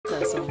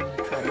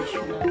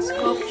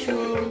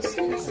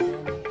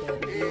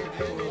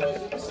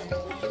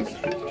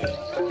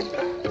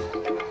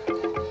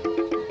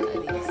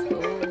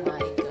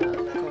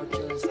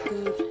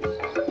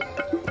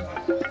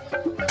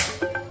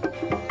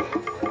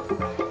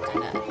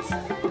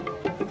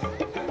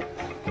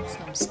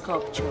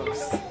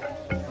sculptures.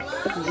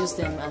 We use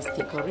them as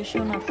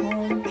decoration at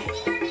home. Look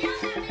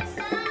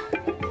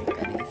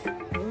at this.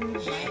 Oh my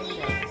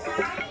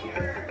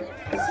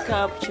God.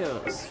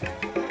 Sculptures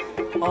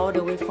all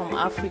the way from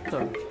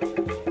Africa.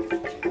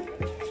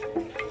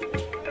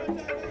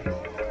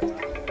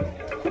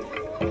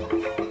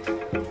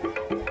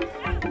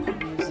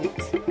 Use it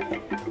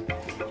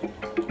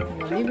in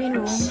your living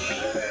room.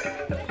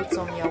 Put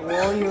on your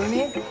wall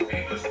unit.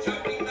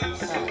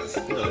 That's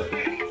good.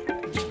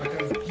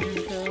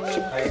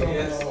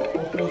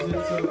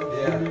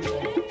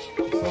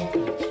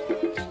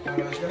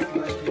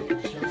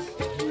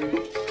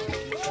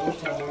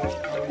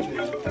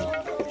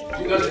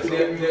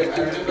 I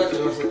remember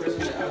there was a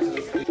question that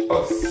asked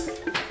us.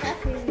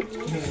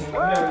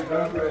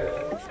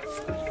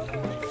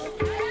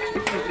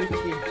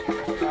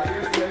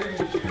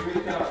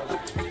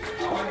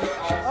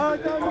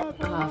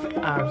 Carved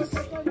arts.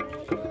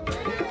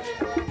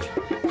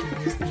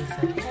 These things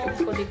are home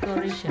for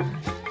decoration.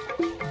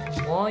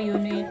 Wall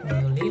unit in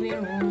your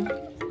living room.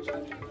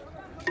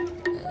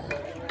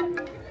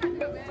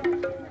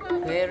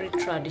 Very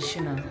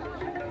traditional.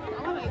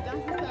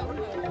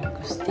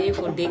 Could stay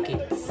for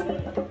decades.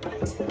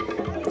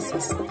 This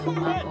is the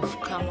map of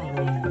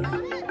Cameroon.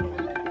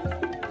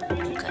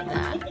 Look at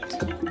that.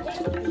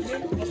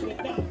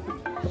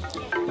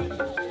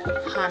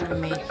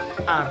 Handmade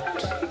art.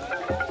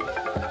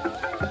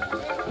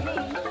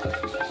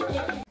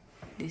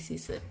 This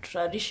is a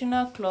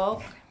traditional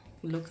clock.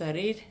 Look at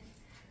it.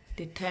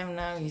 The time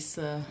now is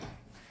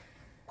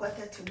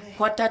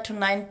quarter to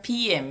 9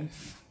 p.m.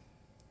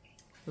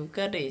 Look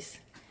at this.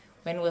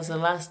 When was the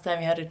last time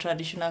you had a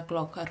traditional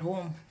clock at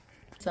home?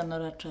 It's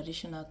another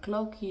traditional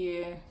clock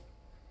here.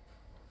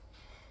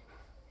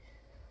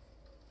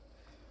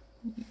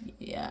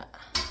 Yeah.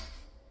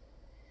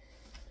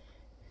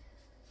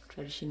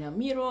 Traditional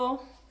mirror.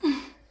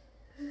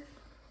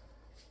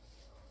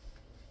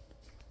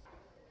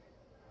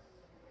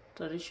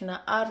 Traditional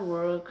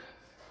artwork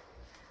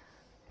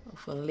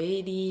of a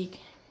lady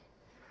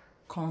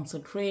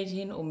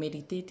concentrating or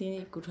meditating.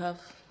 It could have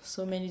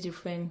so many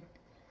different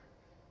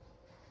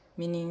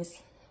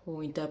meanings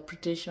or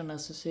interpretation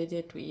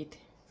associated with it.